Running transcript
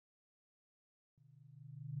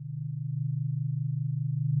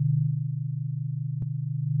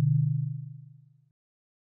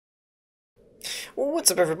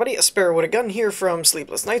What's up, everybody? A Sparrow with a Gun here from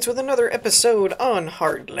Sleepless Nights with another episode on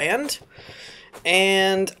Hardland.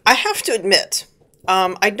 And I have to admit,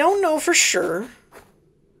 I don't know for sure.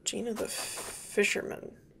 Gina the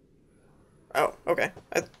Fisherman. Oh, okay.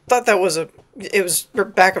 I thought that was it was the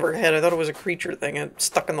back of her head. I thought it was a creature thing and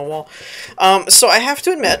stuck in the wall. So I have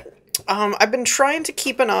to admit, I've been trying to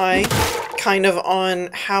keep an eye kind of on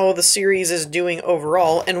how the series is doing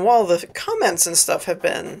overall, and while the comments and stuff have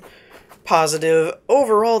been positive,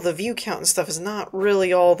 overall the view count and stuff is not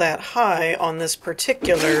really all that high on this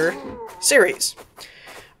particular series.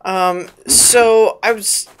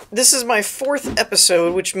 This is my fourth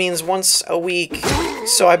episode, which means once a week,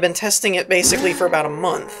 so I've been testing it basically for about a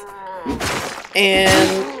month. And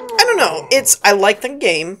I don't know, I like the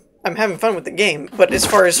game, I'm having fun with the game, but as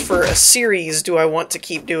far as for a series, do I want to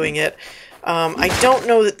keep doing it? I don't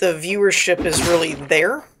know that the viewership is really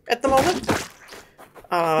there at the moment.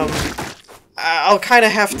 I'll kind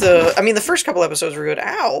of have to... I mean, the first couple episodes were good.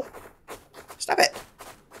 Ow! Stop it.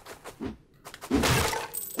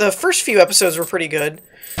 The first few episodes were pretty good.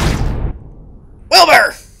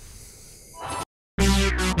 Wilbur!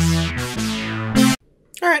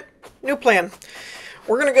 Alright, new plan.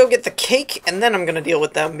 We're gonna go get the cake, and then I'm gonna deal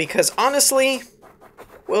with them, because honestly,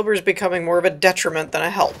 Wilbur's becoming more of a detriment than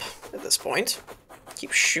a help at this point.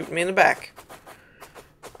 Keep shooting me in the back.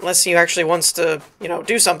 Unless he actually wants to, you know,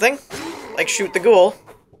 do something. Like shoot the ghoul.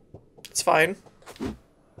 It's fine.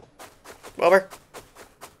 Wilbur.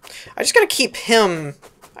 I just gotta keep him...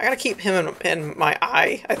 I gotta keep him in my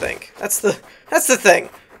eye, I think. That's the thing.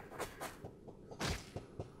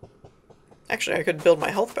 Actually, I could build my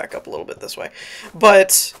health back up a little bit this way.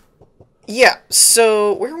 But, yeah,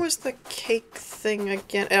 so where was the cake thing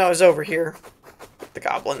again? Oh, it was over here. With the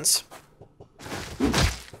goblins.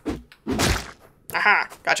 Aha!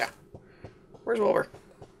 Gotcha. Where's Wilbur?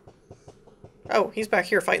 Oh, he's back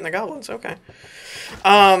here fighting the goblins. Okay.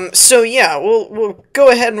 So yeah, we'll go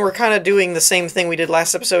ahead and we're kind of doing the same thing we did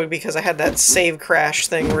last episode because I had that save crash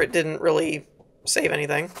thing where it didn't really save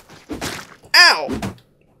anything. Ow!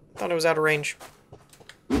 Thought it was out of range.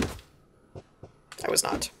 I was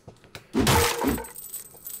not.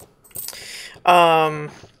 I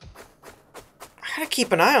gotta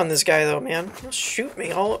keep an eye on this guy though, man. He'll shoot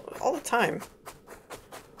me all the time.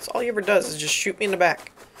 That's all he ever does is just shoot me in the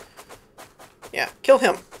back. Yeah, kill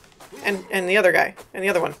him. And the other guy. And the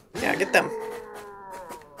other one. Yeah, get them.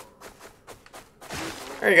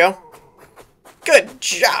 There you go. Good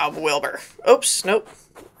job, Wilbur. Oops, nope.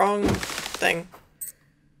 Wrong thing.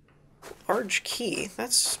 Large key.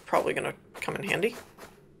 That's probably gonna come in handy.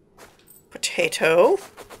 Potato.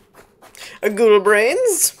 A ghoul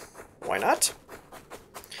brains. Why not?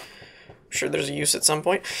 I'm sure there's a use at some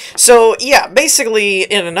point. So, yeah, basically,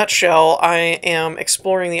 in a nutshell, I am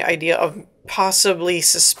exploring the idea of possibly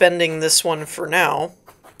suspending this one for now,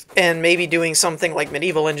 and maybe doing something like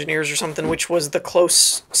Medieval Engineers or something, which was the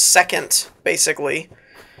close second, basically.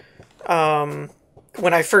 When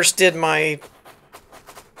I first did my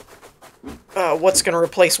what's gonna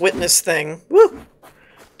replace Witness thing. Woo!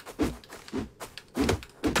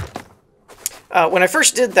 When I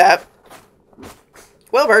first did that,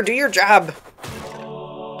 Wilbur, do your job.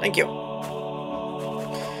 Thank you.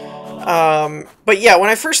 But yeah, when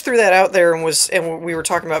I first threw that out there and we were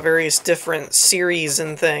talking about various different series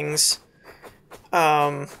and things.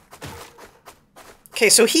 Okay,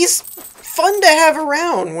 so he's fun to have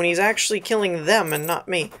around when he's actually killing them and not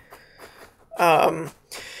me. Yeah,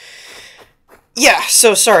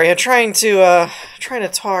 so sorry, I'm trying to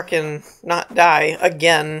talk and not die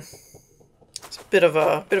again. It's a bit of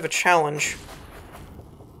a challenge.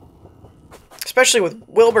 Especially with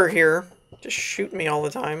Wilbur here, just shooting me all the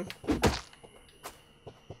time.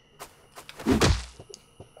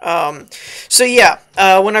 So yeah,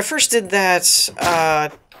 when I first did that,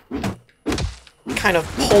 kind of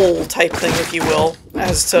poll type thing, if you will,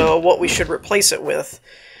 as to what we should replace it with,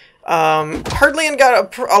 Hardland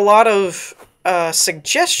got a lot of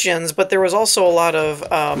suggestions, but there was also a lot of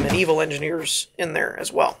Medieval Engineers in there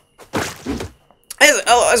as well.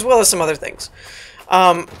 As well as some other things.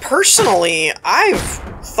 Personally, I've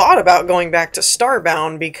thought about going back to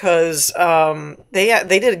Starbound because they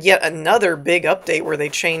did yet another big update where they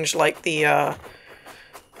changed like the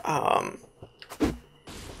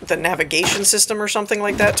navigation system or something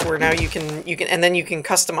like that, to where now you can and then you can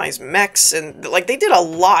customize mechs, and like they did a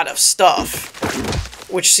lot of stuff,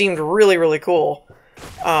 which seemed really cool.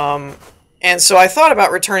 And so I thought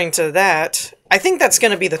about returning to that. I think that's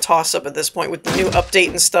going to be the toss-up at this point with the new update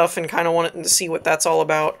and stuff, and kind of wanting to see what that's all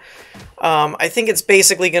about. I think it's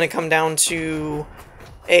basically going to come down to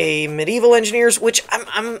a Medieval Engineers, which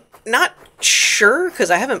I'm not sure,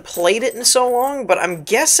 because I haven't played it in so long, but I'm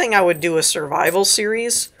guessing I would do a survival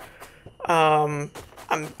series. I'm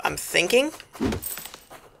thinking.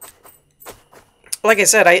 Like I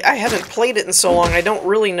said, I haven't played it in so long, I don't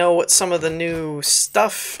really know what some of the new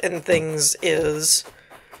stuff and things is.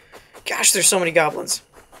 Gosh, there's so many goblins.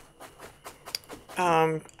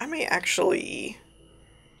 I may actually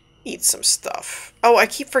eat some stuff. Oh, I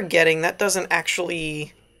keep forgetting that doesn't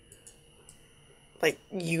actually, like,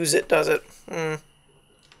 use it, does it?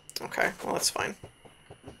 Okay, well, that's fine.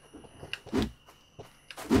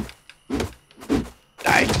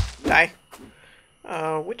 Die. Die.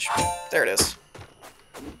 Which... There it is.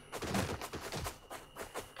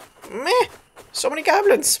 Meh! So many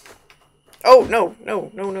goblins! Oh, no, no,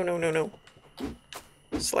 no, no, no, no, no.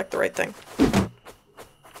 Select the right thing.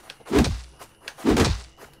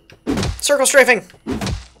 Circle strafing!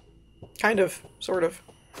 Kind of. Sort of.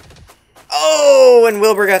 Oh, and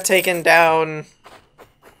Wilbur got taken down.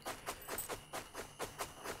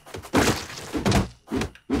 I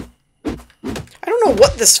don't know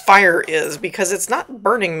what this fire is, because it's not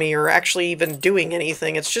burning me or actually even doing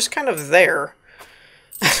anything. It's just kind of there.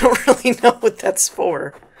 I don't really know what that's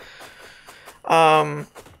for.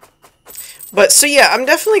 But, so yeah, I'm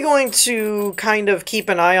definitely going to kind of keep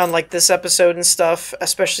an eye on, like, this episode and stuff,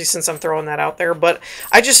 especially since I'm throwing that out there. But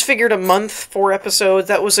I just figured a month, 4 episodes,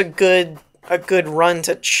 that was a good run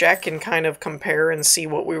to check and kind of compare and see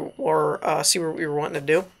what we were, see what we were wanting to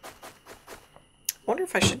do. I wonder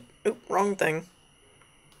if I should... Oop, wrong thing.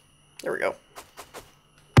 There we go.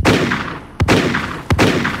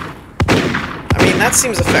 I mean, that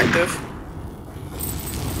seems effective.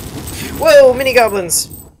 Whoa, mini goblins!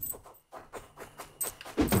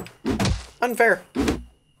 Unfair.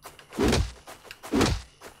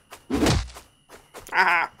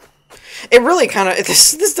 Ah. It really kind of...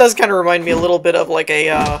 This does kind of remind me a little bit of like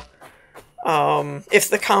a, if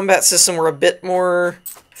the combat system were a bit more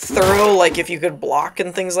thorough, like if you could block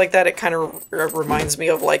and things like that, it kind of reminds me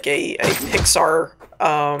of like a Pixar,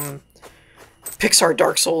 Pixar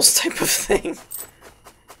Dark Souls type of thing.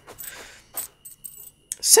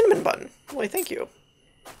 Cinnamon bun. Why, thank you.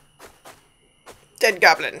 Dead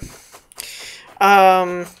goblin.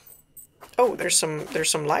 Oh, there's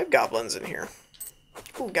some live goblins in here.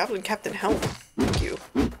 Oh, Goblin Captain Helm. Thank you.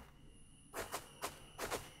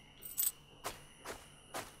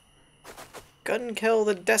 Gun kill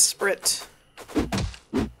the desperate.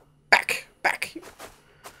 Back, back.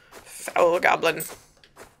 Foul goblin.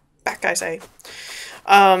 Back, I say.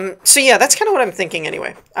 So yeah, that's kind of what I'm thinking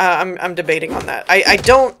anyway. I'm debating on that. I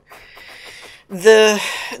don't... The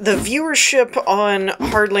viewership on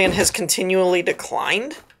Hardland has continually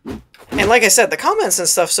declined. And like I said, the comments and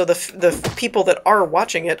stuff, so the people that are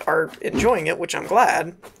watching it are enjoying it, which I'm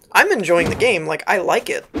glad. I'm enjoying the game, like, I like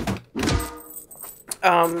it.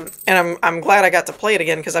 And I'm glad I got to play it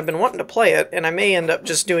again, because I've been wanting to play it, and I may end up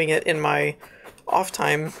just doing it in my off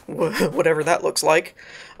time, whatever that looks like.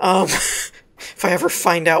 If I ever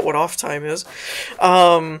find out what off time is.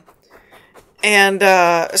 So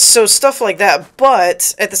stuff like that,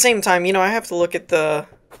 but at the same time, you know, I have to look at the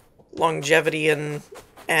longevity and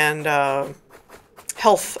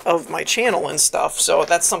health of my channel and stuff, so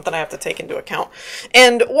that's something I have to take into account.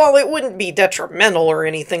 And while it wouldn't be detrimental or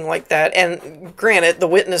anything like that, and granted, The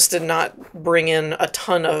Witness did not bring in a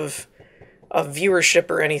ton of viewership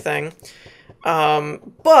or anything,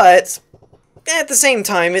 but at the same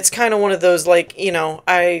time, it's kind of one of those, like, you know,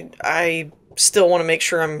 I still want to make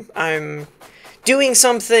sure I'm doing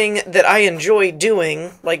something that I enjoy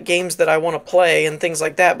doing, like games that I want to play and things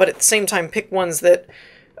like that, but at the same time pick ones that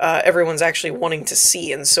everyone's actually wanting to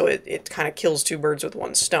see, and so it kind of kills two birds with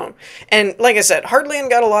one stone. And like I said, Hardland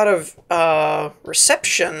got a lot of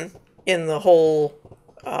reception in the whole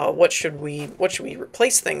what should we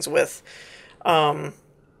replace things with.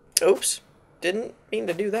 Oops, didn't mean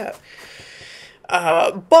to do that.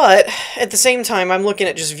 But at the same time, I'm looking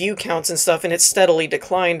at just view counts and stuff, and it's steadily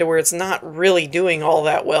declined to where it's not really doing all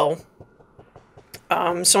that well.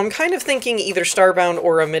 So I'm kind of thinking either Starbound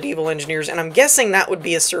or a Medieval Engineers, and I'm guessing that would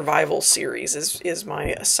be a survival series, is my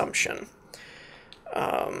assumption.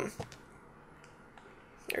 There's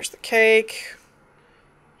the cake.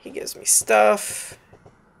 He gives me stuff.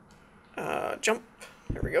 Jump.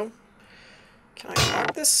 There we go. Can I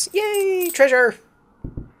unlock this? Yay! Treasure!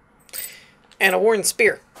 And a worn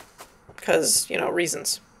spear. Because, you know,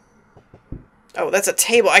 reasons. Oh, that's a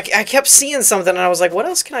table. I kept seeing something and I was like, what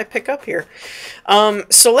else can I pick up here?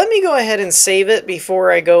 So let me go ahead and save it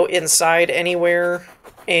before I go inside anywhere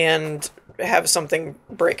and have something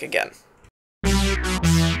break again.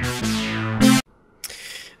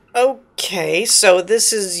 Okay. Okay, so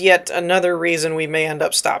this is yet another reason we may end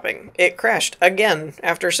up stopping. It crashed again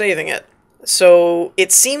after saving it. So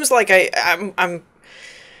it seems like I'm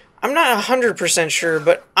not 100% sure,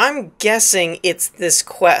 but I'm guessing it's this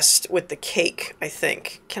quest with the cake, I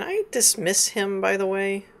think. Can I dismiss him, by the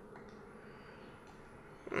way?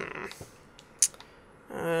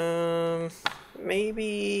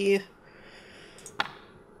 Maybe...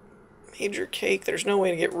 Major cake. There's no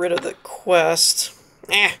way to get rid of the quest.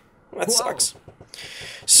 That sucks.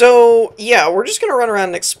 So yeah, we're just gonna run around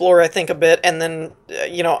and explore, I think, a bit, and then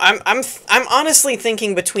you know, I'm honestly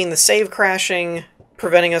thinking between the save crashing,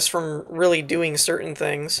 preventing us from really doing certain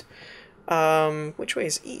things. Which way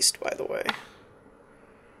is east, by the way?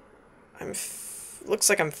 Looks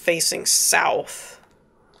like I'm facing south.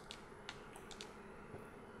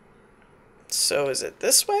 So is it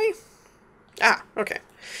this way? Ah, okay.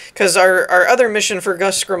 Because our other mission for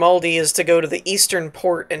Gus Grimaldi is to go to the eastern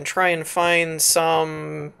port and try and find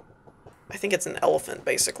some... I think it's an elephant,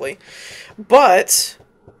 basically. But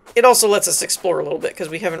it also lets us explore a little bit, because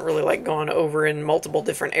we haven't really like gone over in multiple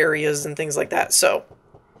different areas and things like that. So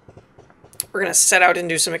we're going to set out and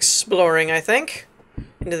do some exploring, I think,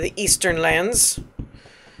 into the eastern lands.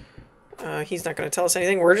 He's not going to tell us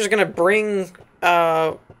anything. We're just going to bring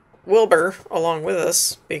Wilbur along with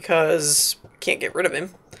us, because... can't get rid of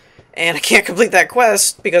him, and I can't complete that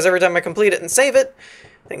quest because every time I complete it and save it,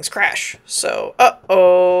 things crash. So,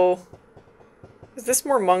 uh-oh. Is this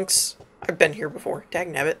more monks? I've been here before.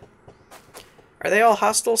 Dagnabbit. Are they all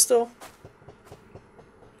hostile still?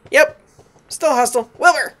 Yep. Still hostile.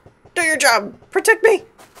 Wilbur! Do your job! Protect me!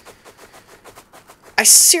 I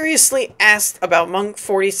seriously asked about Monk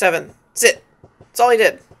 47. That's it. That's all he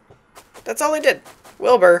did. That's all he did.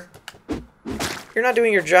 Wilbur, you're not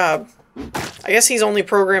doing your job. I guess he's only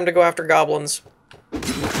programmed to go after goblins.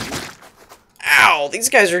 Ow! These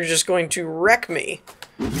guys are just going to wreck me.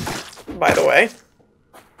 By the way.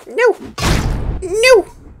 No! No!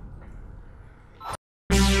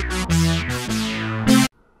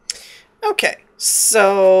 Okay,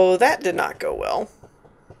 so that did not go well.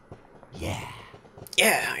 Yeah.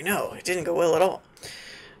 Yeah, I know. It didn't go well at all.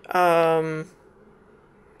 I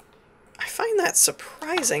find that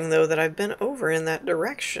surprising, though, that I've been over in that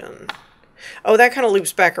direction. Oh, that kind of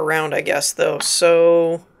loops back around, I guess, though.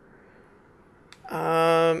 So,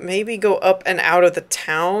 maybe go up and out of the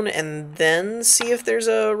town and then see if there's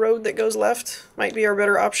a road that goes left. Might be our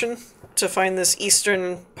better option to find this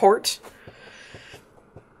eastern port.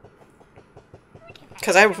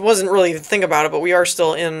 Because I wasn't really thinking about it, but we are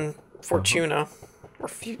still in Fortuna. Or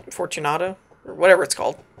Fortunata? Or whatever it's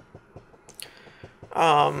called.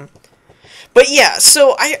 But yeah,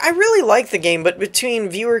 so I really like the game, but between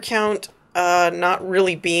viewer count not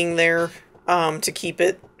really being there to keep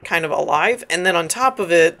it kind of alive, and then on top of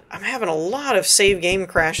it, I'm having a lot of save game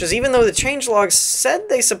crashes, even though the changelogs said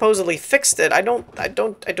they supposedly fixed it. I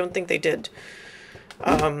don't think they did.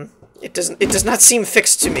 It does not seem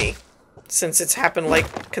fixed to me, since it's happened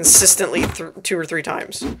like consistently 2 or 3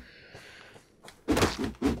 times.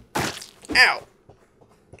 Ow.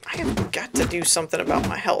 I have got to do something about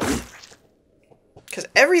my health. Because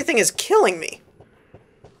everything is killing me.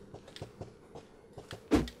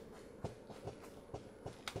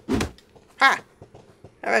 Ha!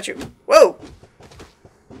 How about you? Whoa!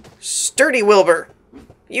 Sturdy Wilbur!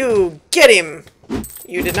 You get him!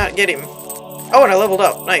 You did not get him. Oh, and I leveled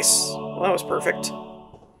up. Nice. Well, that was perfect.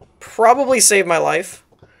 Probably saved my life.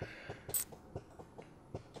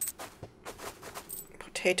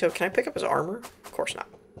 Potato. Can I pick up his armor? Of course not.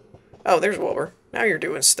 Oh, there's Wilbur. Now you're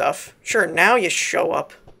doing stuff. Sure, now you show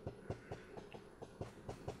up.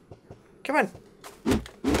 Come on.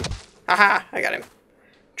 Haha, I got him.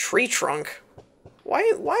 Tree trunk.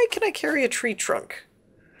 Why can I carry a tree trunk?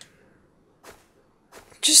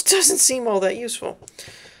 Just doesn't seem all that useful.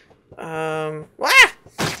 Why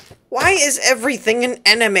is everything an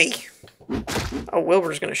enemy? Oh,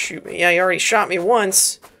 Wilbur's gonna shoot me. Yeah, he already shot me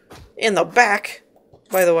once. In the back,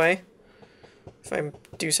 by the way. If I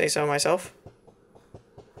do say so myself.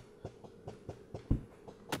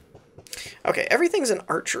 Okay, everything's an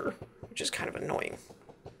archer, which is kind of annoying.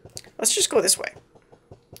 Let's just go this way.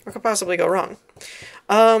 What could possibly go wrong?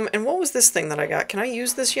 And what was this thing that I got? Can I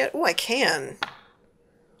use this yet? Oh, I can.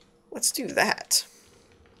 Let's do that.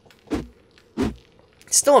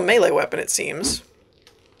 It's still a melee weapon, it seems.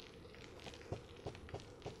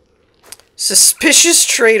 Suspicious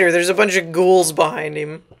traitor. There's a bunch of ghouls behind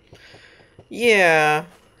him. Yeah.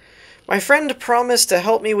 My friend promised to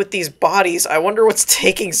help me with these bodies. I wonder what's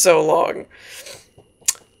taking so long.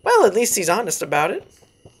 Well, at least he's honest about it.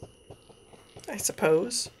 I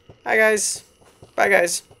suppose. Hi, guys. Bye,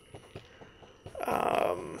 guys.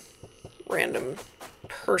 random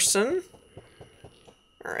person.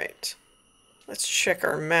 Alright. Let's check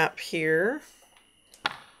our map here.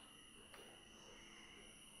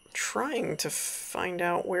 Trying to find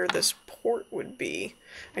out where this port would be.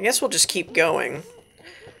 I guess we'll just keep going.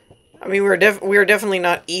 I mean, we're definitely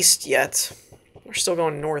not east yet. We're still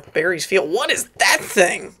going north. Barry's Field. What is that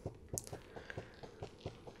thing?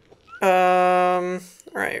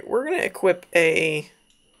 Alright, we're gonna equip a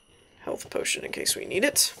health potion in case we need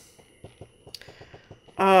it.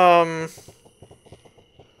 Hold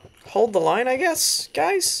the line, I guess,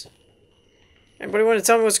 guys? Anybody want to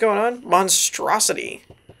tell me what's going on? Monstrosity.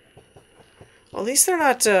 Well, at least they're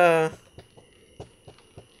not, oh,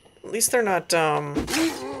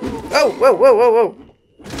 whoa, whoa, whoa, whoa.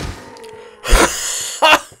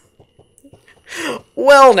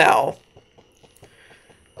 Well, now.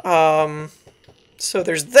 So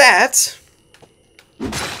there's that.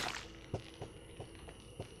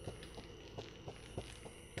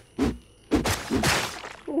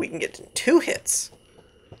 Ooh, we can get 2 hits.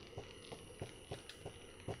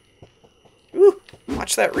 Ooh,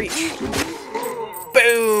 watch that reach.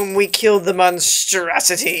 Boom! We killed the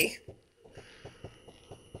monstrosity.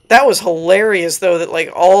 That was hilarious, though, that, like,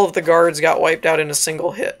 all of the guards got wiped out in a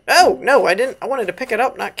single hit. Oh, no, I didn't. I wanted to pick it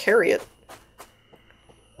up, not carry it.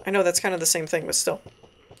 I know that's kind of the same thing, but still.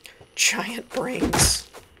 Giant brains.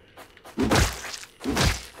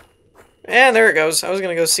 And there it goes. I was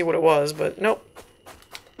gonna go see what it was, but nope.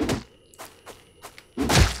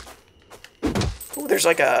 Ooh, there's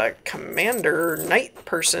like a commander knight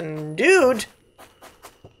person. Dude!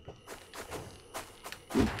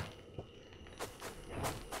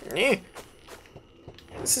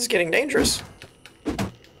 This is getting dangerous.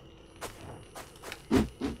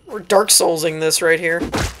 We're Dark Soulsing this right here.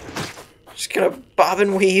 Just gonna bob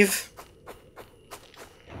and weave.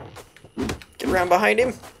 Get around behind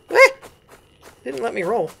him. Didn't let me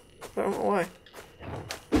roll. I don't know why.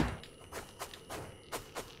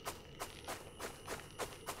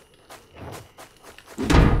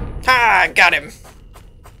 Ha! Got him!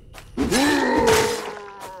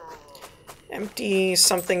 Empty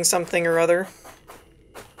something something or other.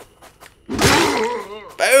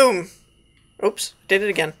 Boom! Oops, did it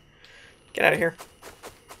again. Get out of here.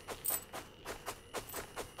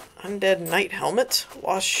 Undead Knight Helmet?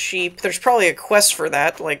 Lost Sheep. There's probably a quest for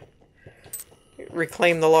that, like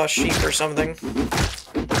reclaim the lost sheep or something.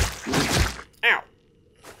 Ow!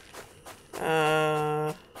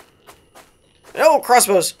 Oh,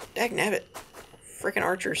 crossbows! Dagnabbit. Frickin'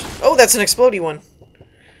 archers. Oh, that's an explodey one.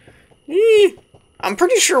 I'm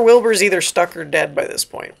pretty sure Wilbur's either stuck or dead by this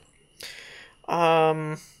point.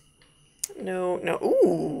 No.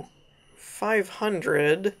 Ooh!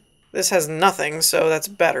 500. This has nothing, so that's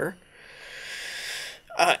better.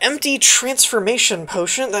 Empty transformation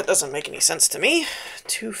potion. That doesn't make any sense to me.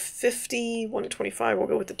 250, 125. We'll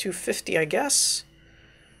go with the 250, I guess.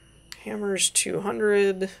 Hammer's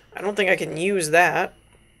 200. I don't think I can use that.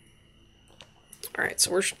 Alright,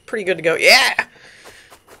 so we're pretty good to go. Yeah!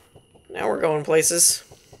 Now we're going places.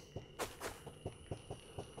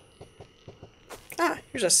 Ah,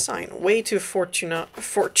 here's a sign. Way to Fortuna,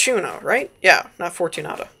 right? Yeah, not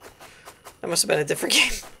Fortunata. That must have been a different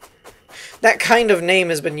game. That kind of name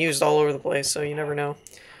has been used all over the place, so you never know.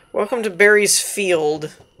 Welcome to Barry's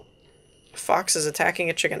Field. A fox is attacking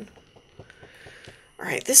a chicken.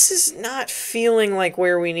 Alright, this is not feeling like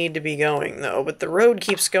where we need to be going, though, but the road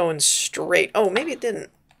keeps going straight. Oh, maybe it didn't.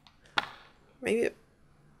 Maybe it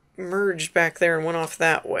merged back there and went off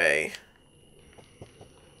that way.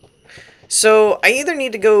 So, I either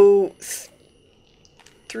need to go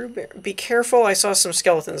through... Be careful, I saw some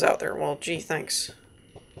skeletons out there. Well, gee, thanks.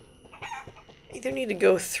 Either need to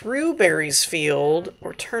go through Barry's Field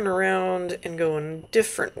or turn around and go a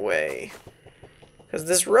different way. Because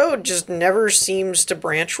this road just never seems to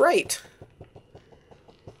branch right.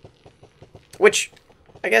 Which,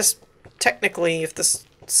 I guess, technically, if the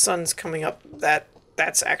sun's coming up,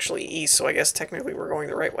 that's actually east, so I guess technically we're going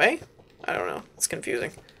the right way? I don't know. It's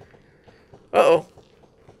confusing. Uh-oh.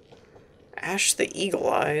 Ash the Eagle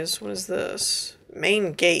Eyes. What is this?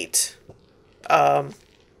 Main gate.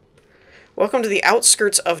 Welcome to the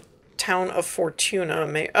outskirts of town of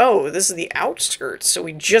Fortuna. Oh, this is the outskirts. So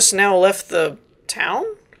we just now left the town?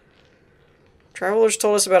 Travelers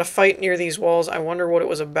told us about a fight near these walls. I wonder what it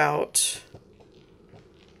was about.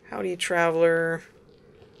 Howdy, traveler.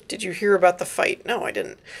 Did you hear about the fight? No, I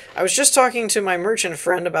didn't. I was just talking to my merchant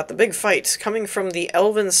friend about the big fight coming from the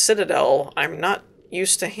Elven Citadel. I'm not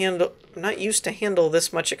used to handle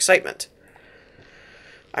this much excitement.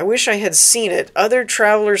 I wish I had seen it. Other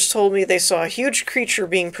travelers told me they saw a huge creature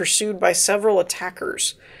being pursued by several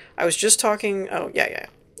attackers. I was just talking... Oh, yeah.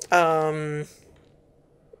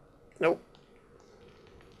 Nope.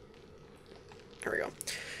 There we go.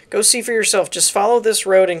 Go see for yourself. Just follow this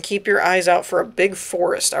road and keep your eyes out for a big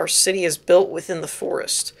forest. Our city is built within the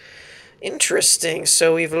forest. Interesting.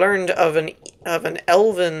 So we've learned of an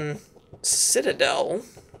elven citadel.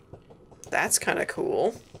 That's kind of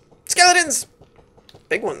cool. Skeletons!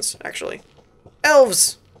 Big ones, actually.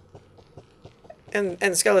 Elves!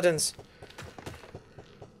 And skeletons.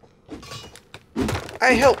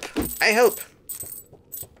 I help! I help!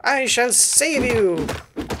 I shall save you!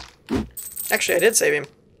 Actually, I did save him.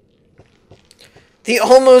 The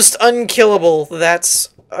Almost Unkillable. That's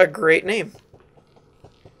a great name.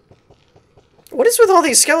 What is with all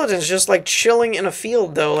these skeletons just, like, chilling in a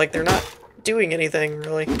field, though? Like, they're not doing anything,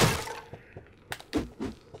 really.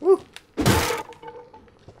 Woo!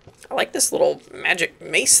 I like this little magic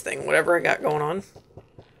mace thing, whatever I got going on.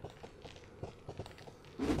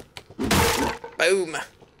 Boom!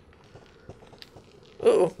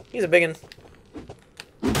 Uh-oh, he's a biggin'.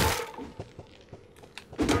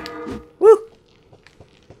 Woo!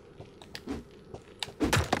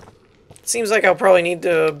 Seems like I'll probably need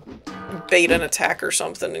to bait an attack or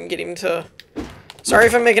something and get him to... Sorry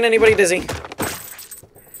if I'm making anybody dizzy.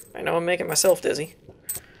 I know I'm making myself dizzy.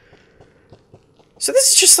 So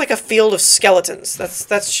this is just like a field of skeletons.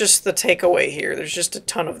 That's just the takeaway here. There's just a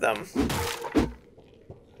ton of them.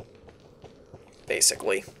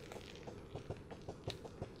 Basically.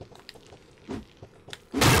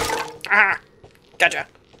 Ah! Gotcha!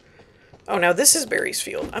 Oh, now this is Barry's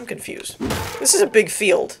field. I'm confused. This is a big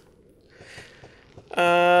field.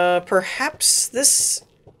 Perhaps this...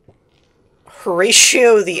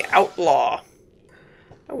 Horatio the Outlaw.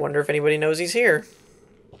 I wonder if anybody knows he's here.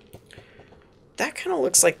 That kind of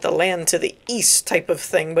looks like the land to the east type of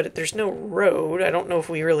thing, but there's no road. I don't know if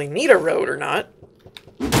we really need a road or not.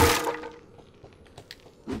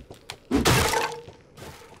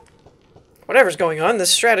 Whatever's going on,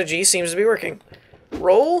 this strategy seems to be working.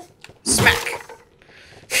 Roll, smack.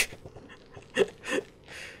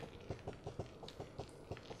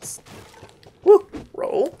 Woo!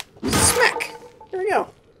 Roll, smack. There we go.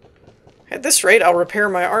 At this rate, I'll repair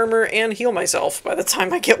my armor and heal myself by the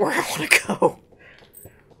time I get where I want to go.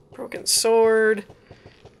 Broken sword.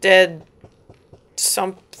 Dead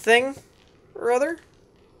something or other.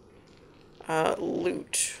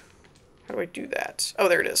 Loot. How do I do that? Oh,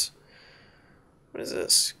 there it is. What is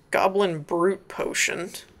this? Goblin Brute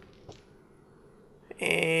Potion.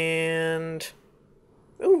 And...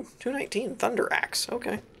 Ooh, 219. Thunder Axe.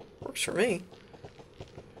 Okay. Works for me.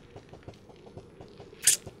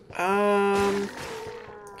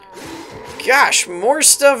 Gosh, more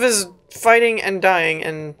stuff is fighting and dying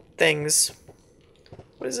and things.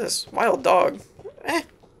 What is this? Wild dog.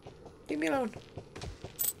 Leave me alone.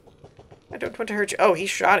 I don't want to hurt you. Oh, he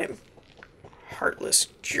shot him. Heartless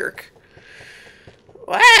jerk.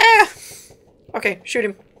 Ah! Okay, shoot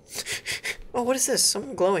him. Oh, what is this?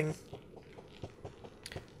 Something glowing.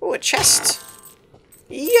 Oh, a chest.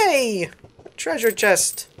 Yay! A treasure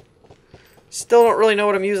chest. Still don't really know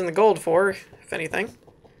what I'm using the gold for, if anything.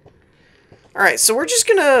 Alright, so we're just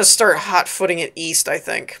gonna start hot-footing it east, I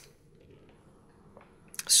think.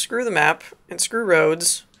 Screw the map, and screw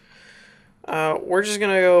roads. We're just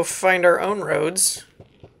gonna go find our own roads.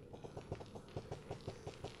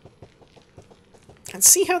 And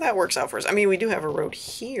see how that works out for us. I mean, we do have a road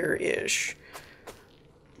here-ish.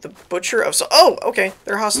 The Butcher of... Oh, okay,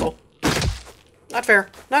 they're hostile. Not fair,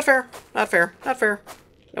 not fair, not fair, not fair.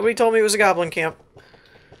 Nobody told me it was a goblin camp.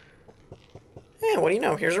 Eh, what do you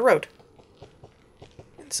know? Here's a road.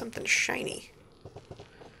 And something shiny.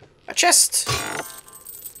 A chest!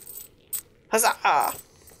 Huzzah!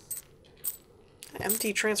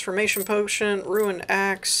 Empty transformation potion, ruined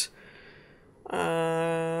axe,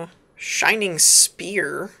 shining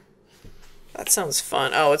spear. That sounds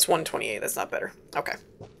fun. Oh, it's 128. That's not better. Okay.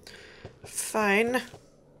 Fine.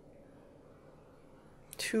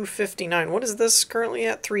 259. What is this currently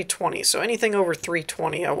at? 320. So anything over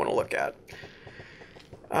 320 I want to look at.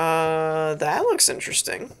 That looks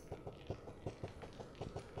interesting.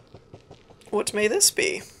 What may this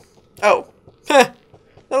be? Oh. That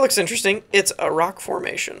looks interesting. It's a rock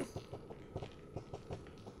formation.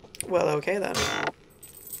 Well, okay then.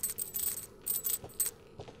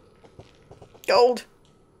 Gold.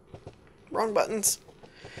 Wrong buttons.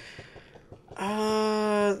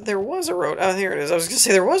 There was a road. Oh, here it is. I was going to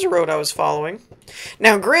say there was a road I was following.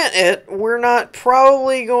 Now, granted, we're not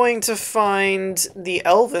probably going to find the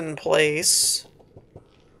elven place.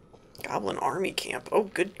 Goblin army camp. Oh,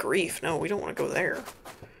 good grief. No, we don't want to go there.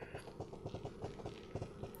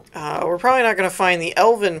 We're probably not going to find the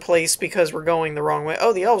elven place because we're going the wrong way.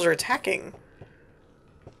 Oh, the elves are attacking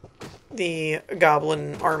the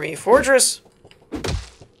goblin army fortress.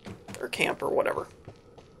 Or camp or whatever.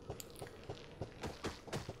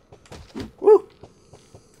 Woo!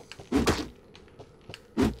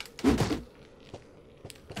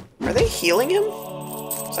 Are they healing him?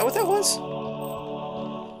 Is that what that was?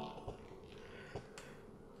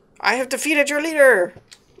 I have defeated your leader!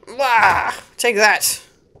 Wah! Take that!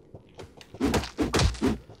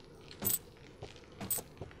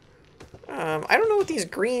 I don't know what these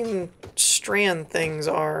green strand things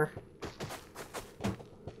are.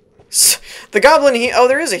 The goblin oh,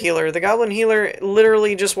 there is a healer. The goblin healer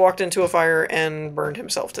literally just walked into a fire and burned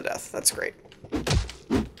himself to death. That's great.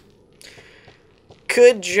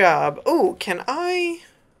 Good job. Ooh, can I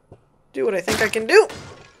do what I think I can do?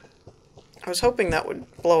 I was hoping that would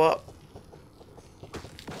blow up.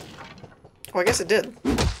 Oh, I guess it did.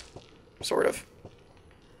 Sort of.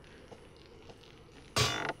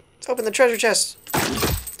 Let's open the treasure chest.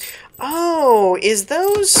 Oh, is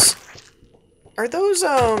those... Are those,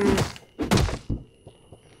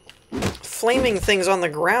 flaming things on the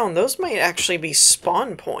ground? Those might actually be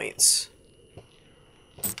spawn points.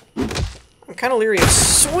 I'm kind of leery of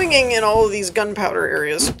swinging in all of these gunpowder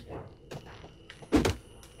areas.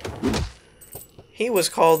 He was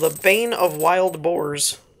called the Bane of Wild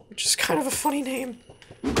Boars, which is kind of a funny name.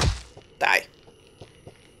 Die.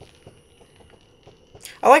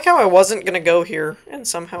 I like how I wasn't going to go here, and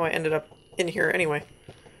somehow I ended up in here anyway.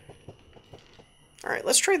 Alright,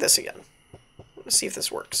 let's try this again. Let's see if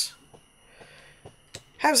this works.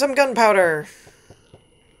 Have some gunpowder!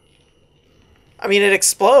 I mean, it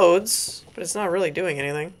explodes, but it's not really doing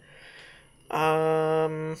anything.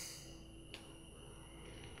 Can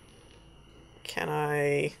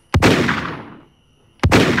I...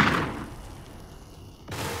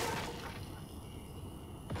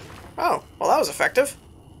 Oh, well that was effective.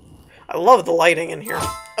 I love the lighting in here.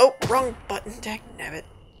 Oh, wrong button, dagnabbit.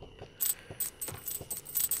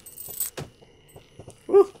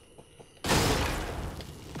 Woo!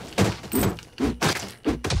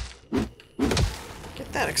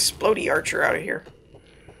 Get that explodey archer out of here.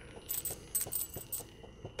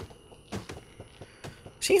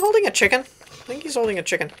 Is he holding a chicken? I think he's holding a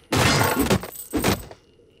chicken.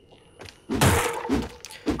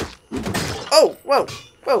 Oh, whoa!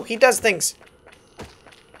 Whoa, he does things.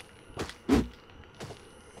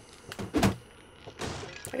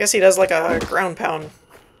 I guess he does like a ground pound.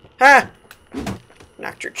 Ha!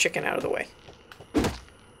 Knocked your chicken out of the way.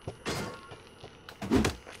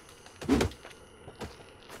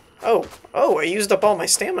 Oh, oh, I used up all my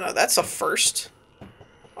stamina. That's a first.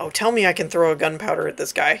 Oh, tell me I can throw a gunpowder at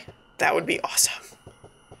this guy. That would be awesome.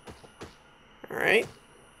 Alright.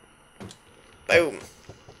 Boom.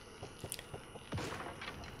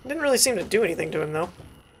 Didn't really seem to do anything to him, though.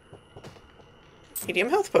 Medium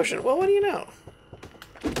health potion. Well, what do you know?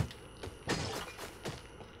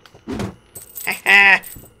 Haha!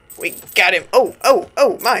 We got him! Oh, oh,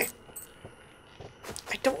 oh, my!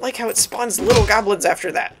 I don't like how it spawns little goblins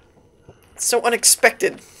after that. It's so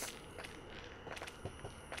unexpected.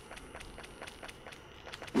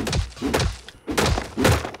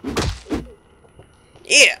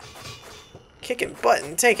 Yeah! Kicking butt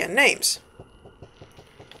and taking names.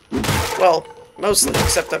 Well, mostly,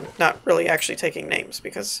 except I'm not really actually taking names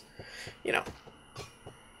because, you know,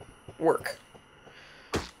 work.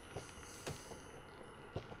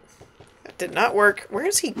 That did not work. Where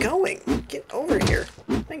is he going? Get over here.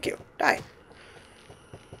 Thank you. Die.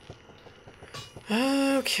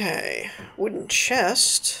 Okay. Wooden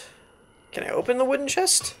chest. Can I open the wooden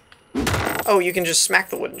chest? Oh, you can just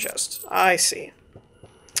smack the wooden chest. I see.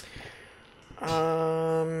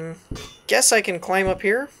 Guess I can climb up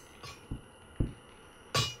here.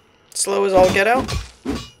 Slow as all get out.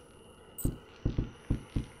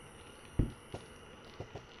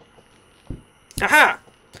 Aha!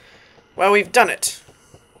 Well, we've done it.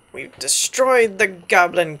 We've destroyed the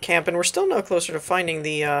goblin camp, and we're still no closer to finding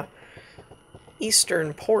the,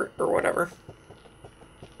 eastern port, or whatever.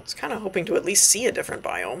 I was kind of hoping to at least see a different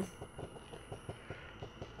biome.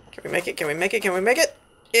 Can we make it? Can we make it? Can we make it?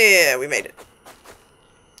 Yeah, we made it.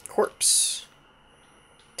 Corpse.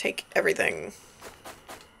 Take everything.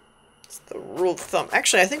 It's the rule of thumb.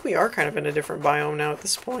 Actually, I think we are kind of in a different biome now at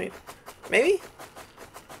this point. Maybe?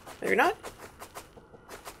 Maybe not?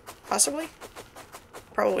 Possibly?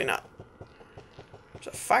 Probably not. There's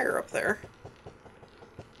a fire up there.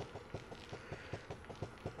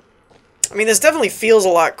 I mean, this definitely feels a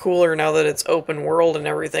lot cooler now that it's open world and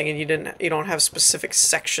everything, and you don't have specific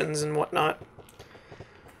sections and whatnot.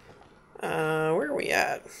 Where are we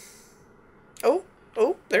at? Oh,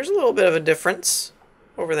 there's a little bit of a difference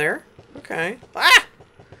over there. Okay. Ah!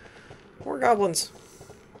 More goblins.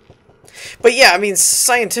 But yeah, I mean,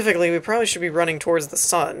 scientifically, we probably should be running towards the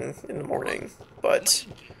sun in the morning. But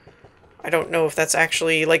I don't know if that's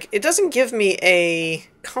actually, like, it doesn't give me a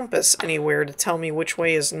compass anywhere to tell me which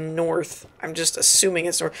way is north. I'm just assuming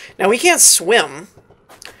it's north. Now, we can't swim.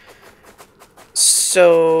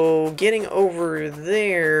 So, getting over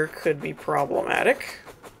there could be problematic.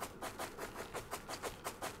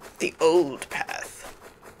 The old path.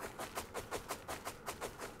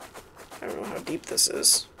 I don't know how deep this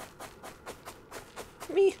is.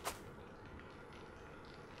 Me.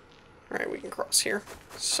 Alright, we can cross here.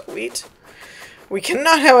 Sweet. We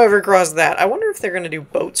cannot, however, cross that. I wonder if they're going to do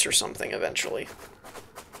boats or something eventually.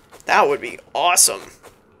 That would be awesome.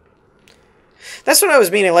 That's what I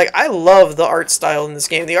was meaning. Like, I love the art style in this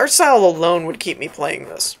game. The art style alone would keep me playing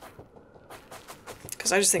this.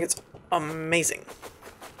 Because I just think it's amazing.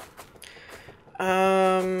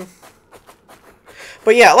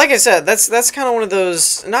 But yeah, like I said, that's kind of one of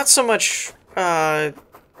those, not so much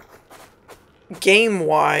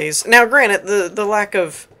game-wise. Now, granted, the lack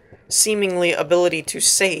of seemingly ability to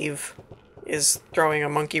save is throwing a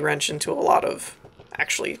monkey wrench into a lot of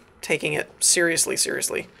actually taking it seriously.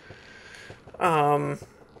 Oh,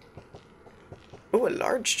 a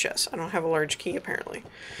large chest. I don't have a large key, apparently.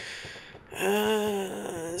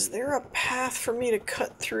 Is there a path for me to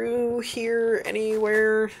cut through here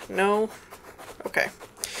anywhere? No? Okay.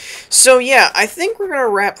 So, yeah, I think we're going to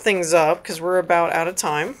wrap things up, because we're about out of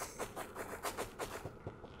time.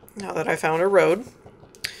 Now that I found a road.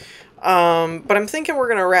 But I'm thinking we're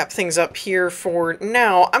going to wrap things up here for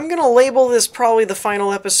now. I'm going to label this probably the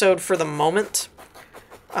final episode for the moment.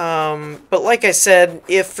 But like I said,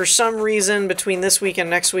 if for some reason between this week and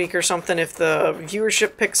next week or something, if the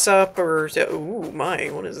viewership picks up or... Ooh, my,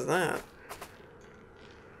 what is that?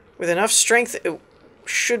 With enough strength, it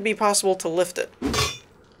should be possible to lift it.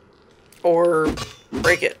 Or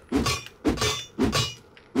break it.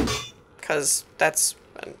 Because that's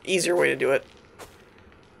an easier way to do it.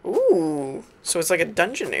 Ooh, so it's like a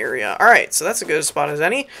dungeon area. Alright, so that's a good spot as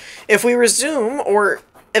any. If we resume, or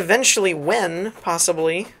eventually when,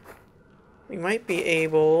 possibly, we might be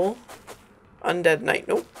able... Undead Knight,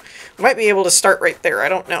 nope. We might be able to start right there, I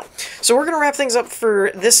don't know. So we're going to wrap things up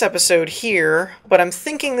for this episode here, but I'm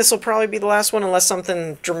thinking this will probably be the last one unless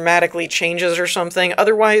something dramatically changes or something.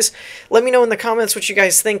 Otherwise, let me know in the comments what you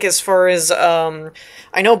guys think as far as,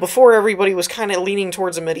 I know before everybody was kind of leaning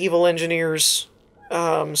towards a Medieval Engineers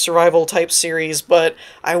survival type series, but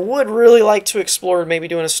I would really like to explore maybe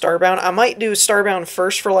doing a Starbound. I might do Starbound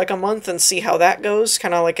first for like a month and see how that goes,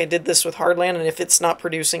 kind of like I did this with Hardland, and if it's not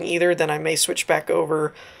producing either, then I may switch back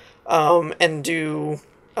over and do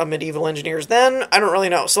a Medieval Engineers then. I don't really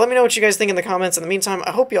know. So let me know what you guys think in the comments. In the meantime,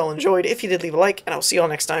 I hope you all enjoyed. If you did, leave a like, and I'll see you all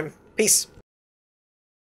next time. Peace.